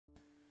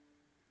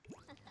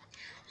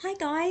Hi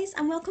guys,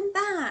 and welcome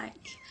back.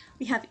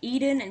 We have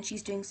Eden and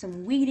she's doing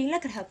some weeding.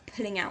 Look at her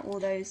pulling out all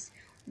those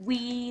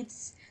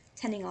weeds,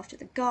 tending after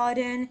the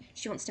garden.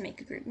 She wants to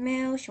make a group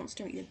meal. She wants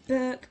to read a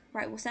book.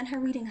 Right, we'll send her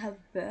reading her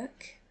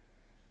book.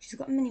 She's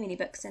got many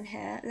books in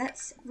here.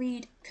 Let's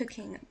read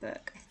cooking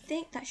book. I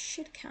think that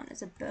should count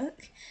as a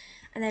book.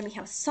 And then we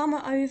have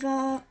Summer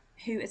over,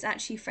 who is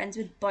actually friends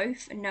with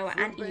both Noah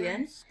and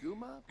Eden.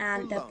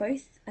 And they're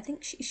both, I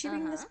think, is she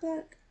reading this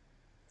book?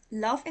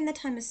 Love in the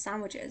Time of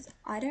Sandwiches.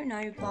 I don't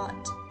know,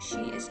 but she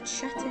is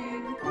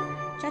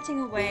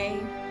chatting away.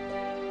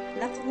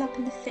 Level up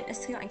in the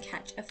fitness skill and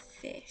catch a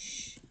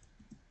fish.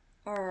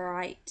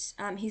 Alright,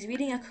 he's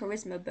reading a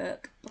charisma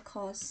book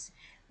because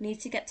we need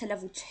to get to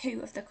level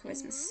 2 of the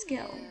charisma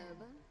skill.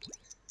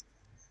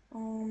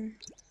 Ain't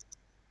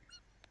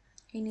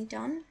he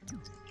done?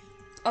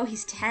 Oh,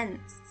 he's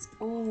tense.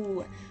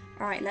 Ooh.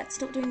 Alright, let's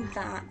stop doing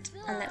that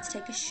and let's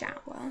take a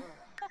shower.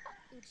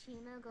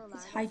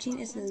 His hygiene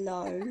is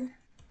low.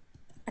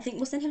 I think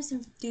we'll send him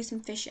do some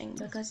fishing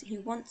because he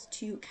wants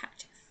to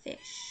catch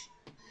fish.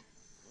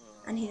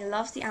 And he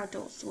loves the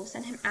outdoors, so we'll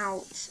send him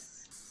out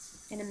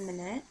in a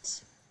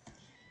minute.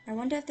 I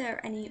wonder if there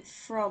are any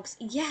frogs.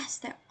 Yes,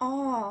 there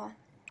are.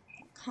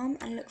 Come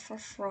and look for a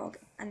frog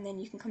and then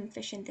you can come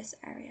fish in this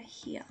area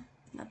here,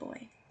 my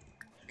boy.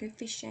 Go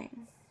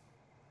fishing.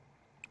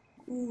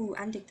 Ooh,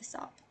 and dig this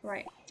up.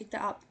 Right, dig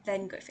that up,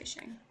 then go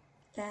fishing.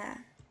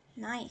 There.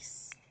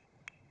 Nice.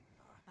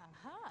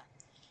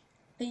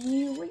 What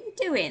are you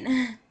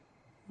doing?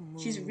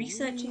 She's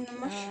researching the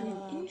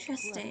mushroom.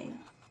 Interesting.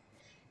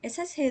 It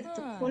says here that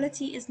the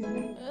quality is not,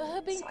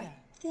 I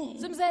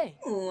think.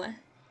 Ooh.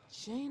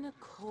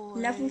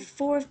 Level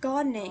 4 of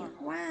gardening.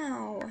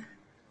 Wow.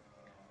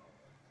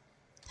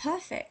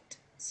 Perfect.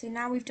 So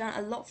now we've done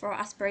a lot for our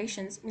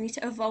aspirations. We need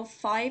to evolve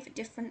 5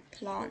 different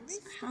plants.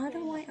 How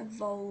do I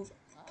evolve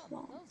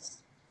plants?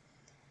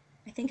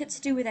 I think it's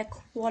to do with their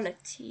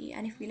quality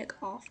and if we look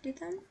after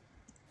them.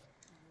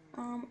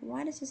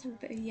 Why does this have a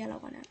bit of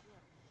yellow on it?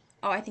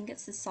 Oh, I think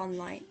it's the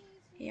sunlight.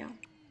 Yeah.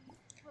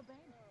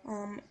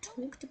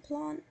 Talk to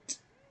plant.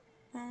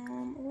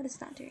 What does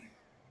that do?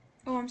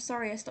 Oh, I'm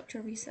sorry, I stopped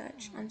your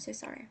research. I'm so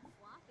sorry.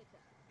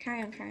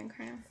 Carry on.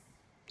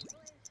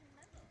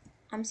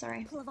 I'm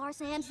sorry. She's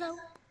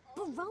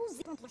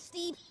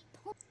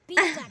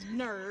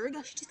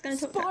just gonna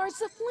talk about...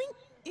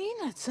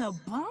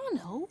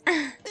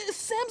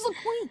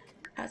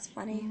 That's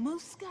funny.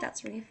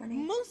 That's really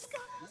funny.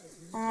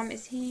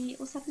 Is he...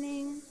 What's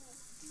happening?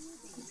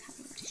 He's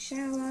having a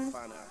shower.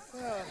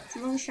 It's a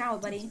long shower,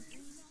 buddy.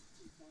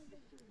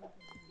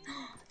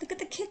 Look at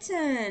the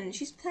kitten!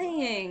 She's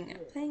playing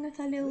with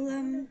her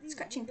little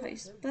scratching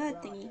post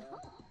bird thingy.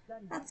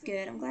 That's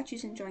good. I'm glad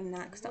she's enjoying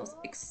that because that was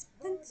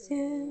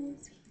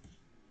expensive.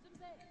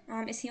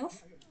 Is he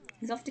off?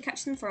 He's off to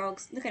catch some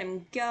frogs. Look at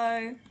him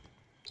go.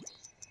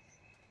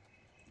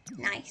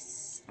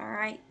 Nice.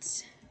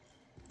 Alright.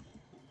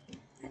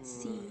 Let's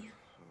see.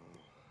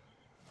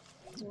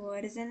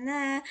 What is in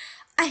there?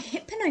 A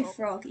hypno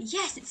frog.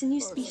 Yes, it's a new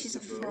species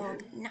of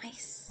frog.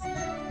 Nice.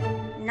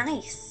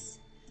 Nice.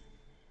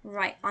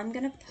 Right, I'm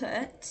gonna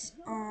put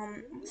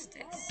what's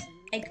this?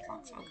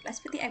 Eggplant frog.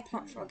 Let's put the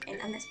eggplant frog in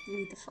and let's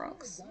breed the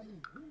frogs.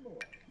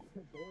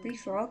 Breed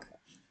frog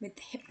with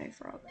the hypno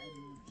frog.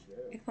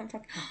 Eggplant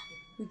frog.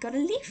 We got a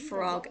leaf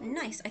frog.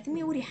 Nice. I think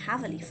we already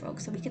have a leaf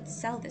frog, so we could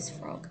sell this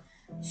frog.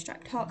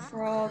 Striped heart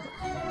frog.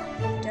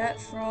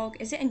 Dirt frog.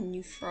 Is it a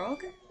new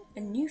frog? A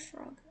new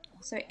frog.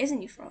 So it is a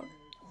new frog.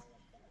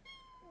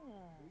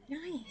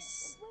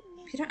 Nice.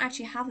 We don't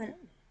actually have an...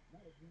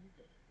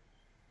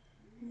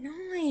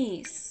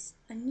 Nice.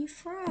 A new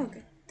frog.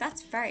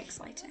 That's very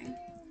exciting.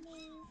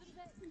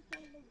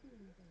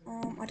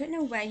 I don't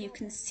know where you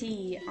can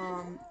see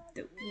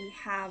that we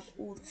have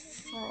all the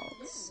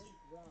frogs.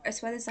 I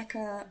swear there's like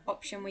a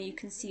option where you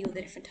can see all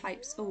the different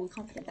types. Oh, we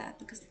can't put it there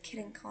because the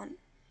kitten can't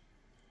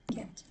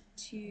get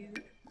to...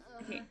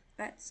 Okay,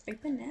 let's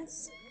open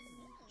this.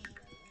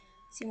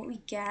 See what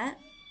we get.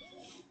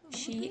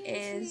 She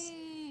is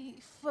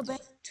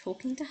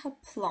talking to her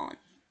plant.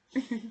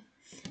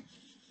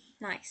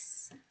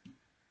 Nice.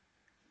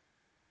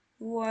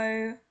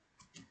 Whoa.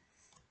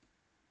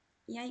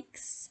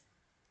 Yikes.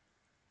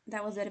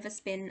 That was a bit of a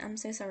spin. I'm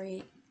so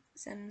sorry,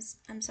 Sims.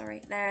 I'm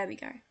sorry. There we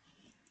go.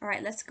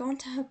 Alright, let's go on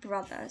to her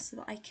brother so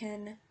that I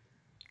can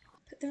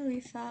put the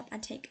roof up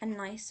and take a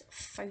nice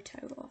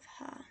photo of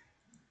her.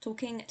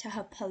 Talking to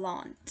her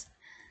plant.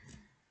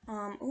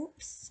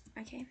 Oops.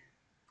 Okay.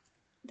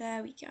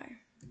 There we go.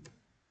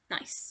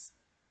 Nice.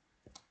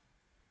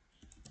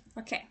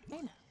 Okay.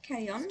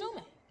 Carry on.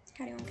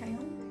 Carry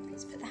on.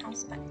 Let's put the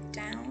house back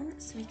down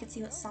so we can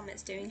see what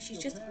Summit's doing. She's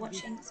just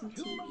watching some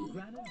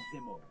TV.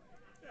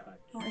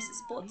 Oh, is it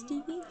sports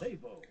TV?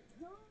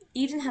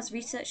 Eden has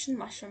researched the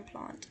mushroom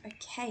plant.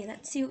 Okay,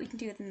 let's see what we can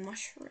do with the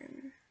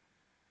mushroom.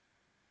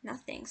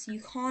 Nothing. So you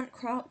can't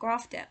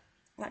graft it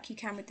like you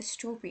can with the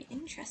strawberry.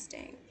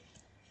 Interesting.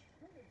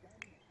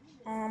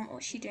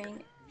 What's she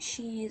doing?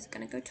 She's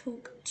gonna go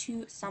talk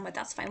to Summer.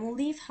 That's fine. We'll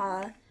leave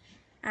her.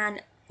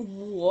 And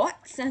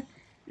what?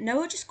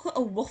 Noah just caught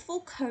a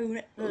waffle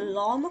cone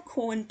llama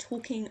corn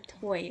talking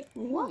toy.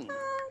 What?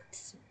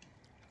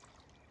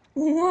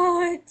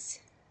 What?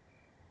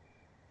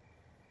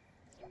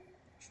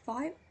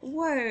 5?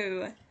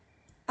 Whoa.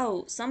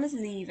 Oh, Summer's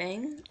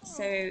leaving,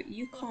 so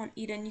you can't,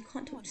 Eden, you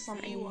can't talk to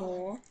Summer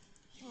anymore.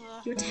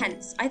 You're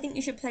tense. I think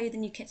you should play with the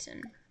new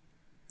kitten.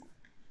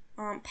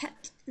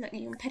 Look,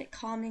 you can pet it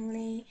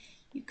calmingly.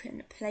 You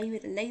can play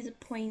with a laser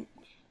point.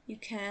 You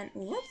can,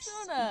 whoops,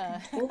 you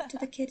can talk to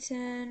the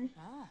kitten.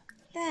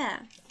 There.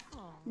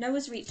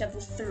 Noah's reached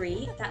level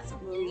 3. That's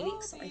really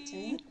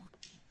exciting.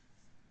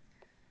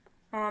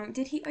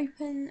 Did he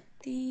open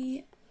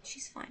the...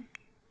 She's fine.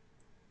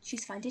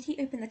 She's fine. Did he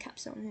open the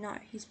capsule? No,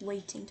 he's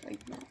waiting to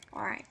open it.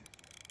 Alright.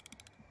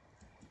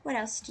 What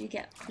else did you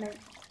get? No.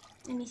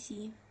 Let me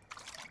see.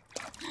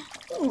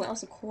 Oh, what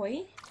else? A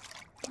koi?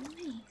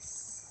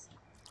 Nice.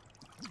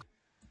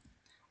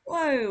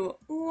 Whoa,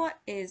 what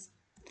is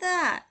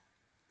that?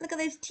 Look at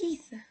those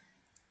teeth.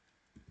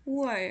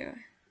 Whoa.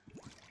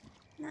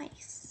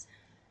 Nice.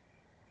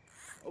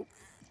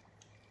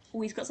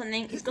 Oh, he's got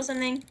something. He's got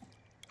something.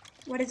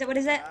 What is it? What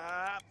is it?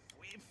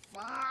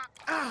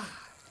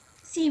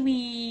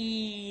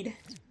 Seaweed.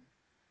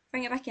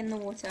 Bring it back in the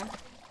water.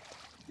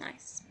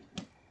 Nice.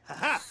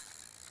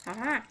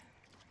 Haha.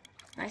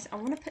 Nice. I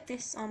want to put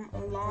this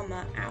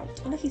llama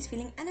out. Oh look, he's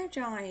feeling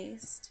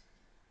energized.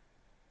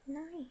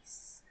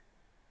 Nice.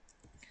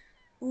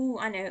 Ooh,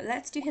 I know.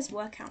 Let's do his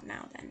workout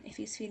now then, if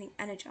he's feeling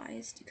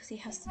energized, because he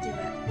has to do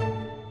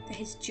it for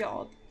his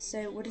job.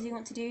 So what does he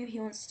want to do? He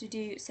wants to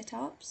do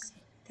sit-ups.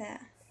 There.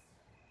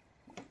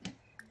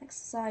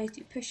 Exercise,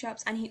 do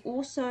push-ups, and he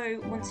also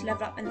wants to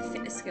level up in the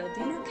fitness skill. Do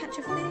you not catch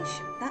a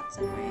fish? That's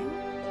annoying.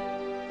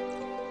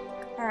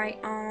 Alright,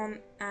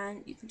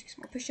 and you can do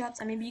some more push-ups,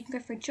 and maybe you can go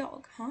for a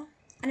jog, huh?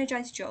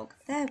 Energized jog.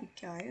 There we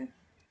go.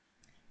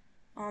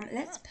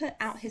 Let's put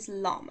out his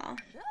llama,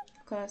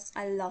 because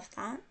I love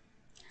that.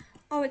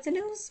 Oh, it's a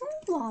little small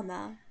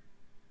llama.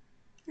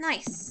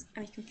 Nice.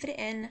 And we can fit it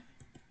in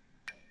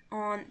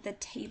on the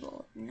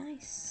table.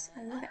 Nice.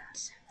 I love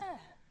it.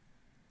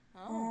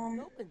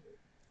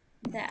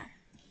 There.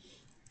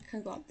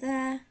 Can go up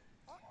there.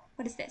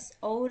 What is this?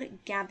 Old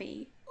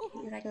Gabby.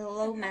 He's like a little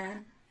old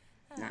man.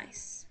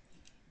 Nice.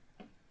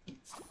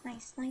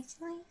 Nice, nice,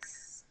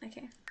 nice.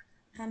 Okay.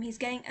 He's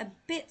getting a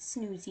bit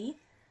snoozy.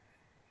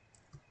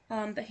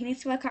 But he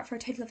needs to work out for a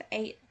total of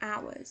 8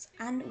 hours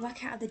and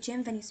work out at the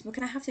gym venue. So we're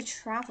going to have to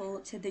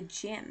travel to the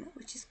gym,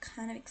 which is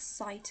kind of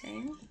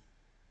exciting.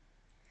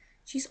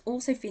 She's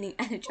also feeling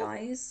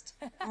energized.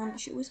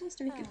 She always wants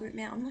to make a group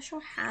meal. I'm not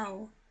sure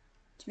how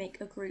to make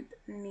a group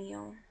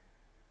meal.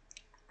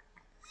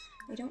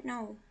 I don't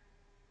know.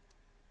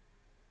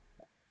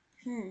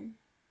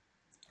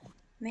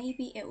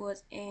 Maybe it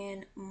was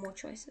in more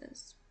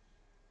choices.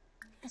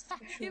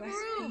 Special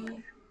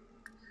recipe.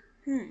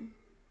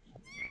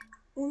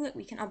 Oh look,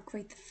 we can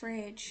upgrade the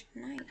fridge.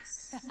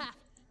 Nice.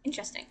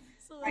 Interesting.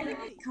 Right,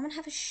 come and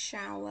have a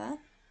shower.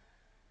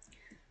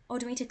 Oh,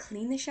 do we need to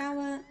clean the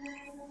shower?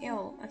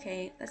 Ew,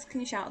 okay, let's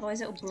clean the shower, otherwise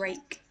it'll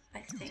break, I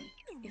think,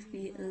 if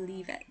we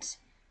leave it.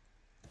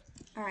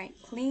 Alright,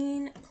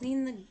 clean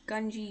the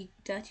gungy,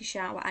 dirty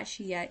shower.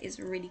 Actually, yeah, it's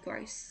really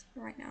gross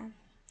right now.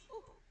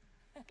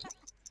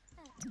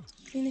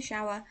 Clean the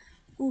shower.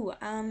 Ooh,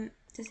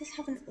 does this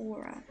have an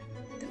aura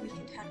that we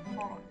can turn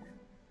on?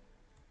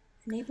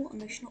 Enable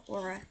emotional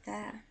aura,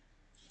 there.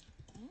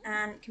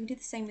 And can we do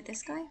the same with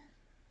this guy?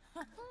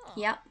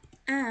 Yep.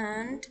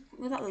 And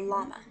what about the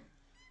llama?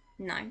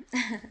 No.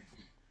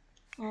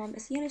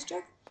 Is he on his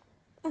jog?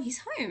 Oh, he's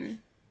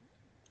home.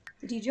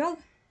 Did he jog?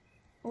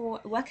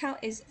 Or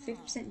workout is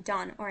 50%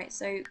 done. Alright,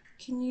 so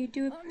can you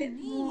do a bit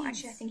more?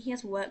 Actually, I think he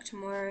has work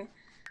tomorrow,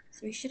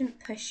 so we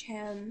shouldn't push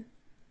him.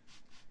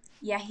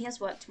 Yeah, he has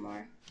work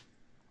tomorrow.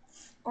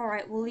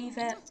 Alright, we'll leave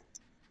it.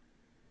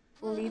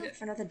 We'll leave it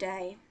for another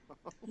day.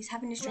 He's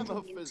having his drink in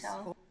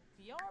Intel,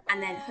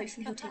 and then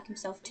hopefully he'll take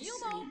himself to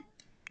sleep.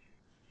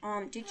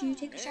 Did you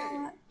take a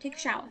shower? Take a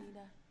shower.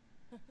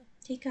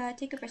 Take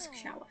a brisk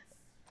shower.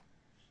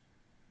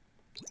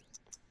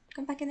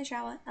 Come back in the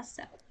shower. That's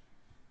it.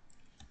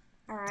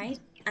 Alright,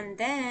 and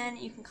then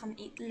you can come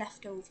eat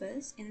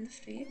leftovers in the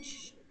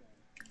fridge.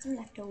 Get some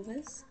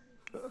leftovers.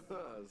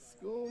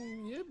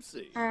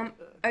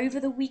 Over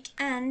the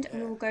weekend,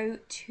 we'll go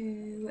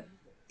to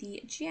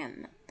the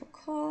gym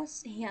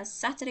because he has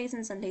Saturdays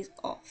and Sundays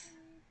off.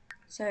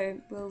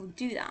 So we'll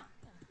do that.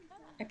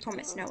 I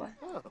promise, Noah.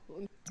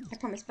 I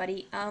promise,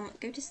 buddy.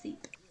 Go to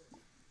sleep.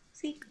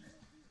 Sleep.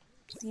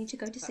 You need to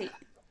go to sleep.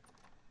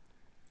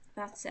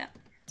 That's it.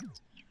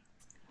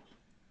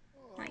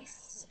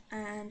 Nice.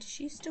 And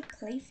she's still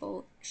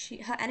playful.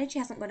 Her energy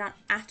hasn't gone down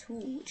at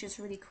all, which is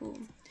really cool.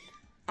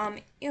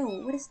 Ew,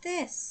 what is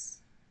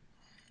this?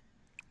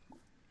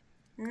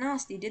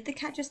 Nasty. Did the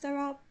cat just throw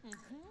up?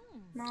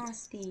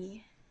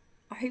 Nasty.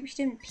 I hope she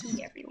didn't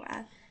pee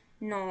everywhere.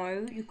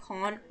 No, you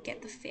can't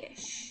get the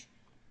fish.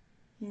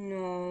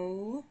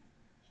 No.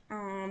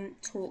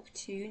 Talk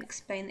to and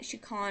explain that she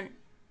can't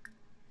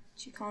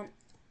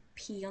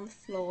pee on the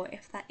floor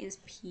if that is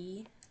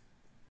pee.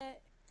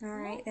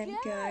 Alright, there we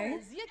go.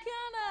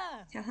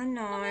 Tell her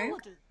no.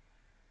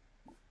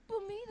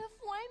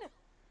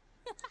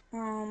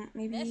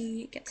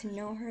 Maybe get to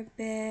know her a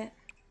bit.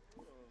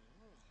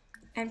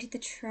 Empty the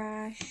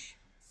trash.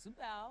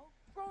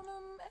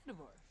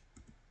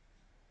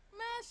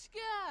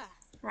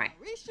 Right.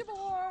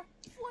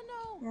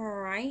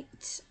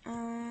 Alright.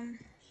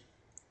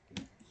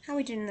 How are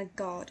we doing in the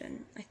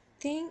garden? I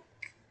think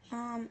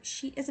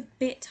she is a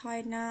bit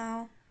tired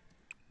now.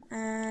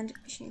 And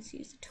she needs to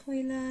use the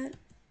toilet.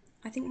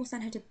 I think we'll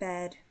send her to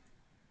bed.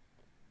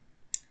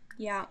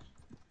 Yeah.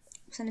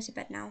 We'll send her to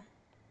bed now.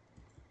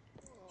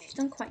 She's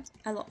done quite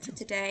a lot for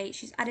today.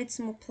 She's added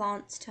some more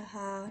plants to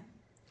her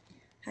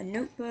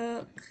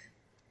notebook.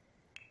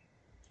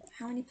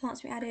 How many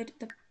plants we added?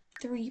 The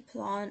 3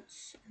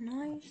 plants.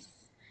 Nice.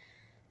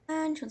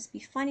 And she wants to be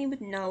funny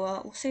with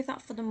Noah. We'll save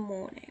that for the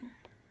morning.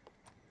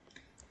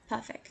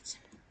 Perfect.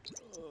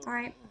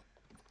 Alright.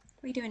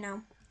 What are you doing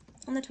now?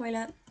 On the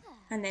toilet.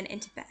 And then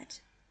into bed.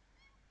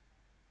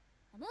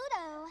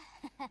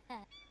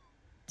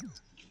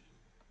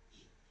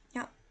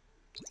 Yep.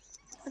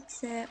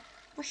 That's it.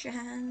 Wash your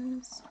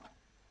hands.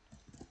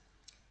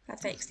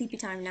 Perfect. Sleepy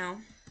time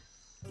now.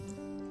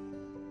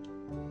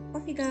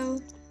 Off you go.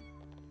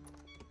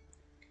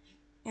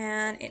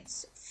 And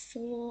it's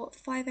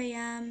 5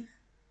 a.m.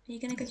 Are you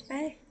gonna go to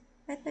bed?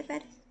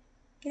 Bed.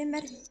 Get in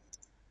bed.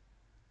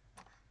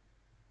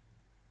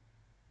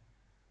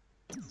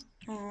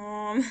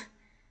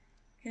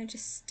 Gonna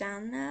just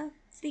stand there.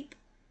 Sleep.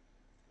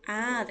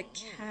 Ah, the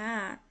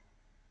cat.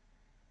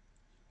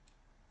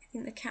 I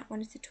think the cat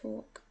wanted to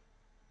talk.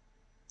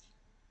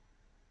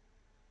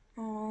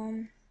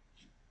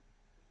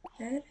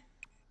 Bed.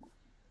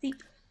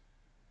 Sleep.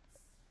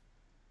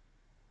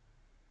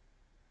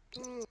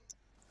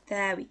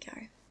 There we go.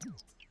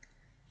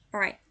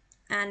 Alright,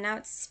 and now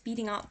it's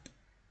speeding up.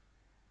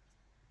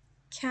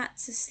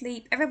 Cat's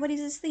asleep.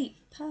 Everybody's asleep.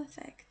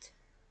 Perfect.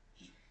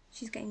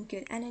 She's getting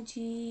good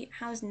energy.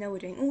 How's Noah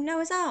doing? Oh,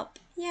 Noah's up.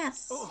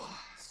 Yes.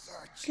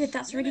 Good,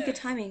 that's really good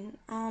timing.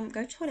 Go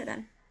to toilet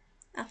then.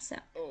 That's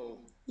it.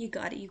 You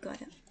got it.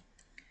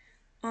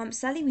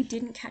 Sadly we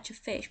didn't catch a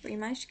fish, but we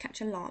managed to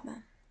catch a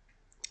llama.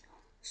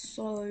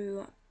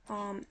 So,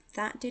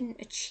 that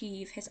didn't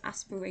achieve his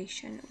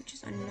aspiration, which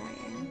is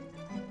annoying.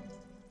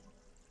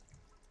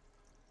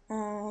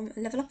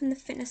 Level up in the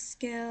fitness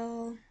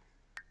skill.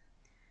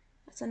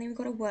 That's something we've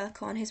got to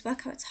work on. His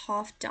workout's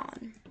half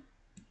done.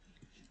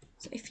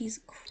 So if he's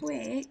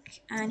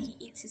quick and he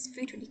eats his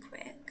food really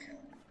quick,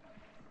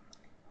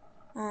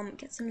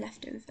 get some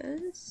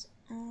leftovers.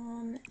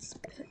 Let's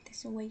put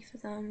this away for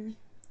them.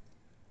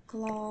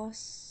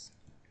 Glass.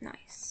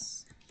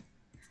 Nice.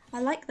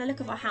 I like the look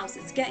of our house.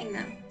 It's getting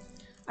there.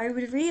 I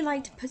would really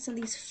like to put some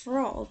of these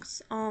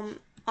frogs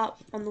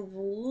up on the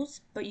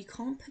walls, but you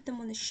can't put them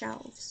on the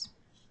shelves.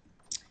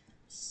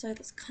 So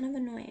that's kind of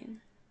annoying.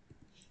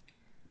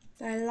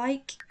 But I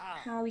like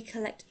how we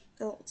collect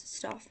lots of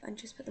stuff and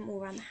just put them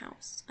all around the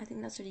house. I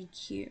think that's really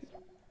cute.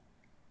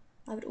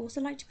 I would also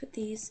like to put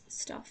these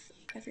stuff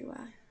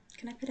everywhere.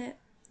 Can I put it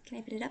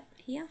up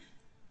here?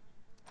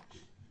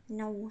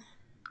 No.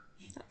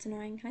 That's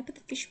annoying. Can I put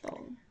the fish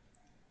bowl?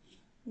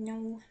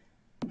 No.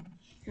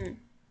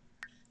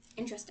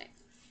 Interesting.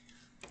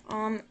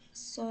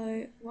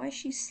 So why is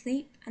she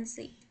sleep and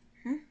sleep?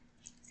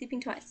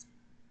 Sleeping twice.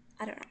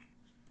 I don't know.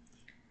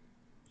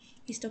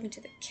 He's talking to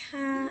the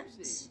cat.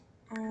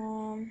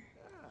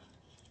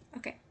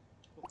 Okay.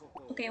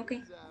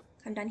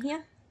 Come down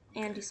here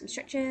and do some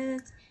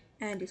stretches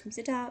and do some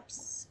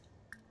sit-ups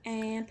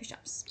and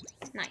push-ups.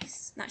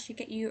 Nice. That should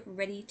get you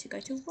ready to go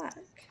to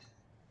work.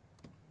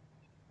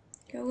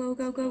 Go,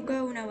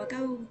 Noah,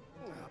 go.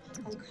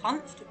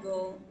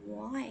 Uncomfortable.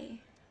 Why?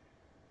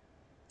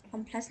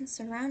 Unpleasant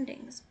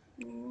surroundings.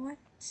 What?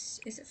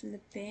 Is it from the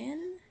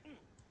bin?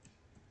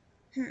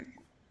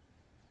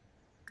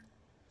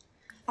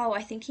 Oh,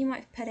 I think he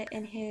might put it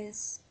in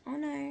his... Oh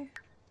no.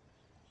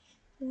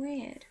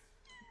 Weird.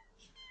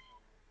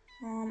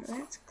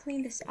 Let's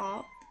clean this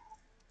up.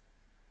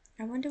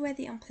 I wonder where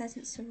the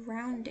unpleasant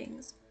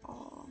surroundings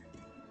are.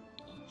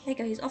 There you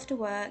go, he's off to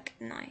work.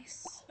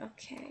 Nice.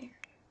 Okay.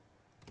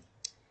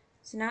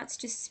 So now it's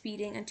just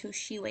speeding until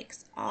she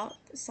wakes up.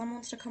 Summer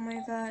wants to come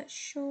over.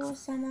 Sure,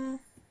 Summer.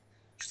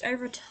 She's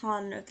over a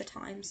ton of the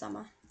time,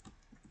 Summer.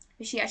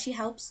 But she actually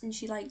helps and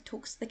she like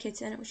talks to the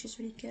kids in it, which is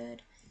really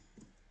good.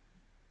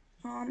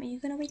 Are you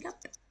gonna wake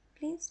up,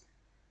 please?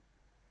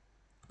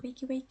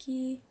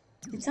 Wakey.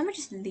 Did Summer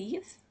just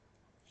leave?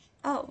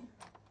 Oh.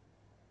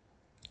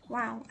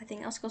 Wow, I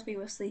think that's because we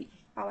were asleep.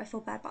 Oh, I feel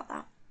bad about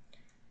that.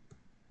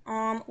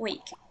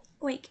 Wake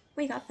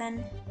up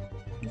then.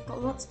 We've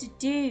got lots to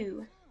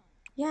do.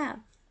 Yeah.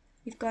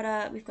 We've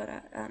gotta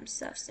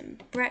serve some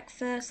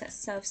breakfast, let's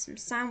serve some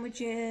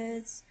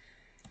sandwiches.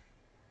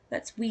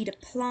 Let's weed a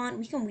plant.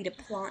 We can weed a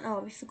plant. Oh,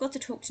 we forgot to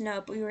talk to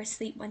Noah, but we were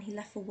asleep when he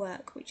left for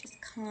work, which just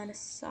kinda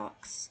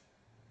sucks.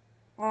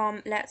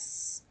 Can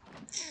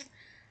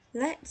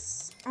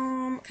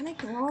I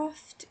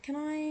graft? Can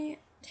I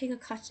take a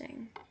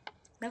cutting?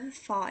 Level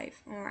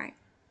 5, alright.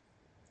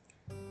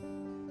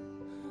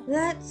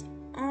 Let's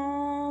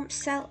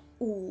sell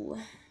all.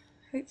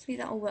 Hopefully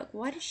that'll work.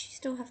 Why does she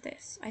still have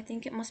this? I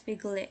think it must be a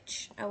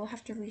glitch. I will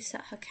have to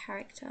reset her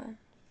character.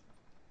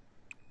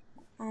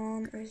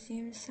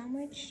 Resume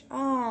sandwich.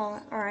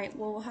 Oh, alright.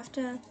 Well, we'll have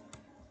to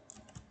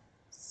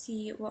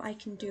see what I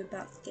can do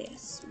about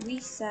this.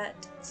 Reset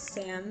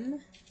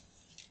sim.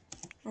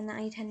 And then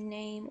I need her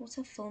name. What's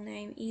her full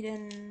name?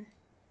 Eden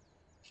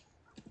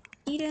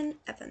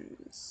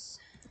Evans.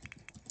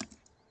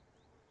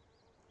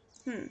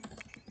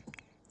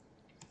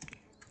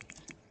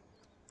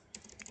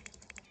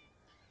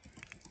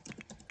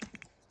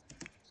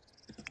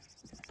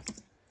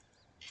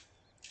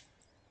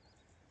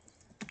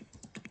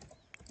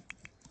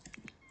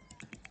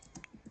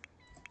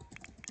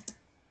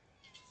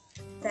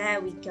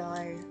 There we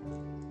go.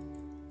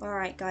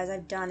 Alright guys,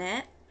 I've done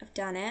it.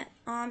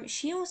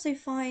 She also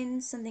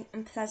finds something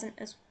unpleasant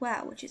as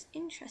well, which is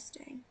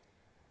interesting.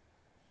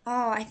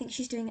 Oh, I think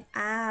she's doing,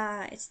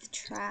 it's the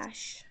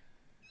trash.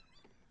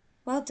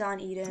 Well done,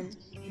 Eden.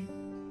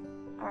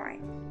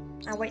 Alright.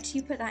 I'll wait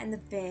till you put that in the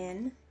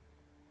bin.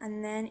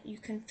 And then you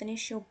can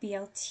finish your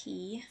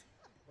BLT.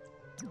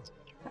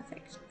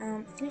 Perfect.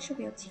 Finish your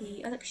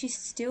BLT. Oh look, she's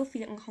still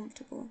feeling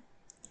uncomfortable.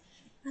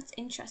 That's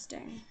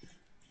interesting.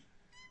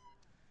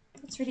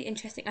 That's really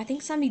interesting. I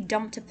think somebody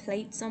dumped a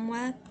plate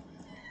somewhere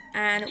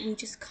and we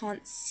just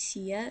can't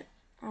see it.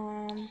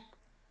 I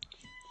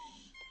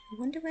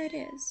wonder where it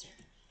is.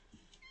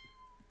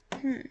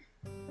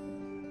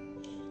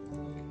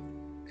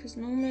 Because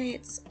normally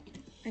it's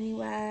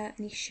anywhere,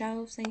 any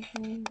shelves,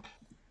 anything.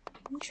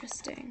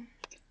 Interesting.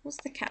 What's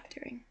the cat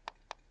doing?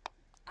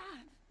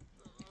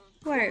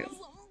 Whoa,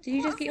 did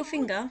you just get your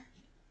finger?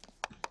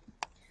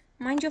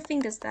 Mind your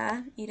fingers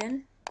there,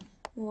 Eden.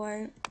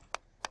 Whoa.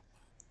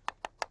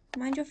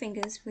 Mind your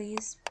fingers,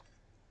 please.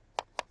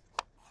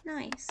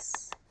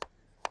 Nice.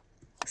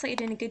 Looks like you're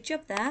doing a good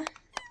job there.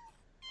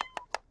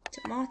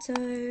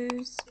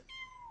 Tomatoes.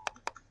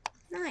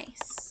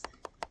 Nice.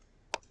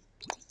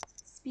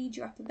 Speed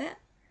you up a bit.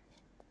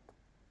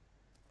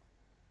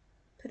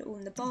 Put it all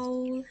in the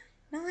bowl.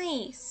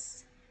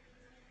 Nice.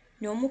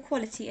 Normal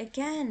quality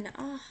again.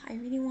 I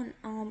really want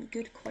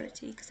good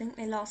quality because I think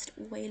they last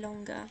way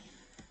longer.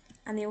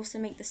 And they also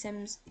make the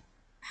Sims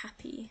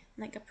happy,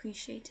 like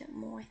appreciate it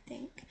more, I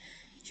think.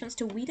 She wants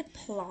to weed a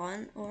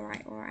plant.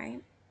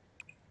 Alright.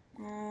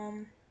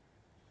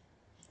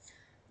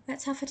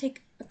 Let's have her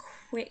take a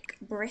quick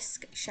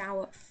brisk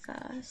shower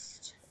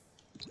first.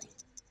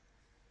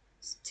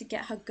 To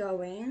get her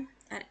going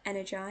and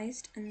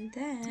energized, and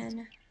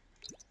then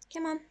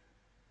come on.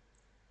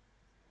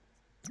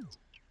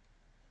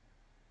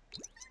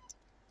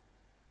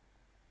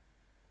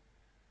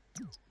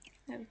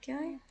 There we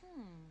go.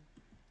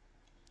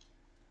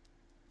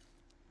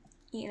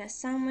 Eating a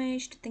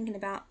sandwich, thinking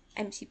about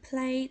empty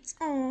plates.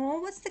 Oh,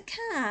 what's the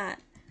cat?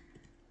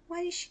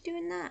 Why is she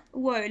doing that?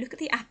 Whoa, look at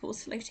the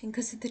apples floating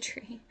because of the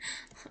tree.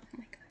 Oh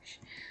my gosh.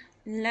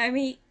 Let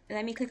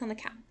me click on the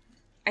cat.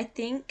 I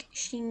think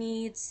she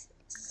needs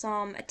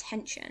some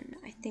attention.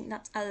 I think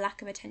that's a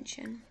lack of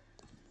attention.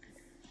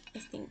 I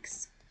think.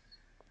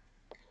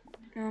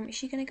 Is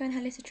she gonna go in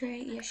her litter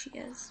tray? Yes, she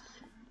is.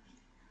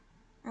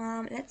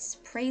 Let's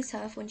praise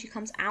her for when she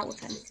comes out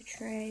with her litter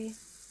tray.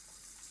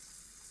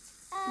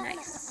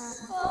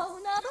 Nice.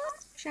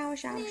 Shower.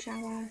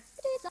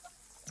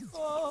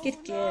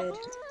 Good.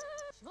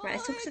 Right,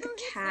 let's talk to the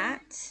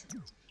cat.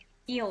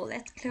 Ew,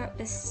 let's clear up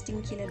this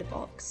stinky little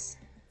box.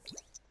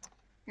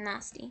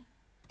 Nasty.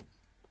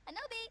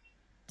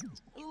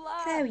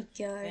 There we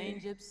go.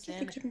 Give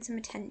the kitten some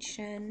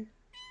attention.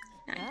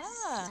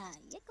 Nice.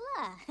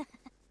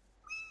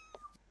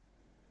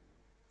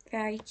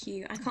 Very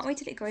cute. I can't wait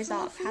till it grows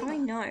up. How do I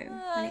know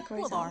when it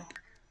grows up?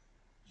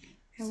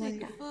 I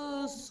wonder.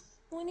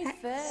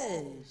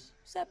 Pets.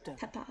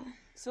 Peppa.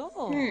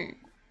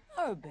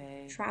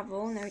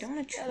 Travel. No, we don't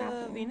want to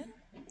travel.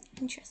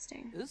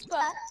 Interesting.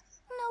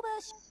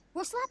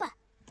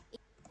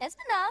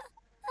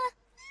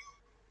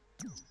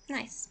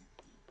 Nice.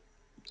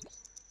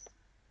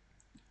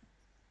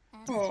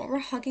 Oh, we're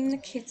hugging the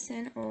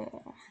kitten.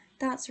 Oh,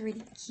 that's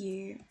really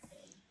cute.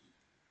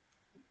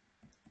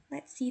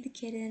 Let's see the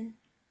kitten.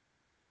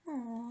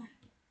 Oh.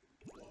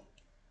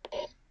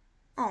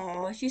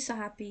 Oh, she's so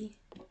happy.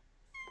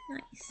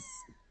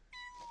 Nice.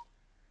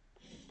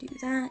 Do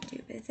that, do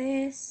a bit of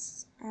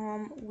this.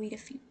 Weed a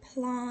few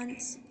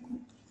plants.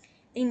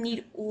 They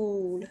need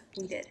all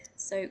weeded,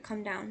 so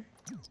come down.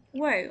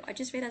 Whoa, I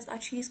just realised our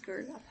trees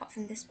grew apart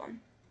from this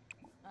one.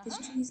 This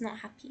tree's not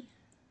happy.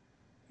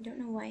 I don't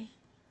know why.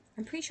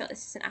 I'm pretty sure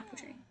this is an apple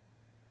tree.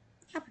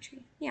 Apple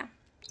tree, yeah.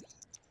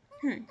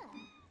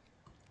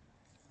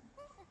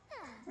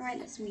 Alright,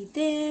 let's weed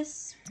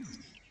this.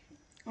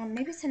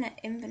 Maybe it's in an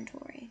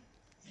inventory.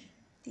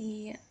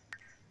 The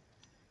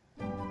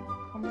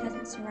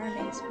unpleasant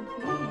surroundings were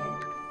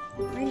weird.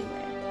 Really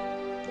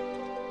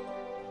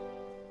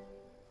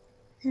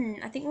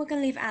weird. I think we're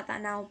going to leave it at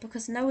that now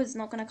because Noah's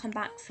not going to come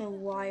back for a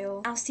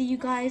while. I'll see you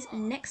guys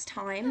next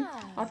time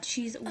after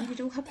she's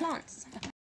weeded all her plants.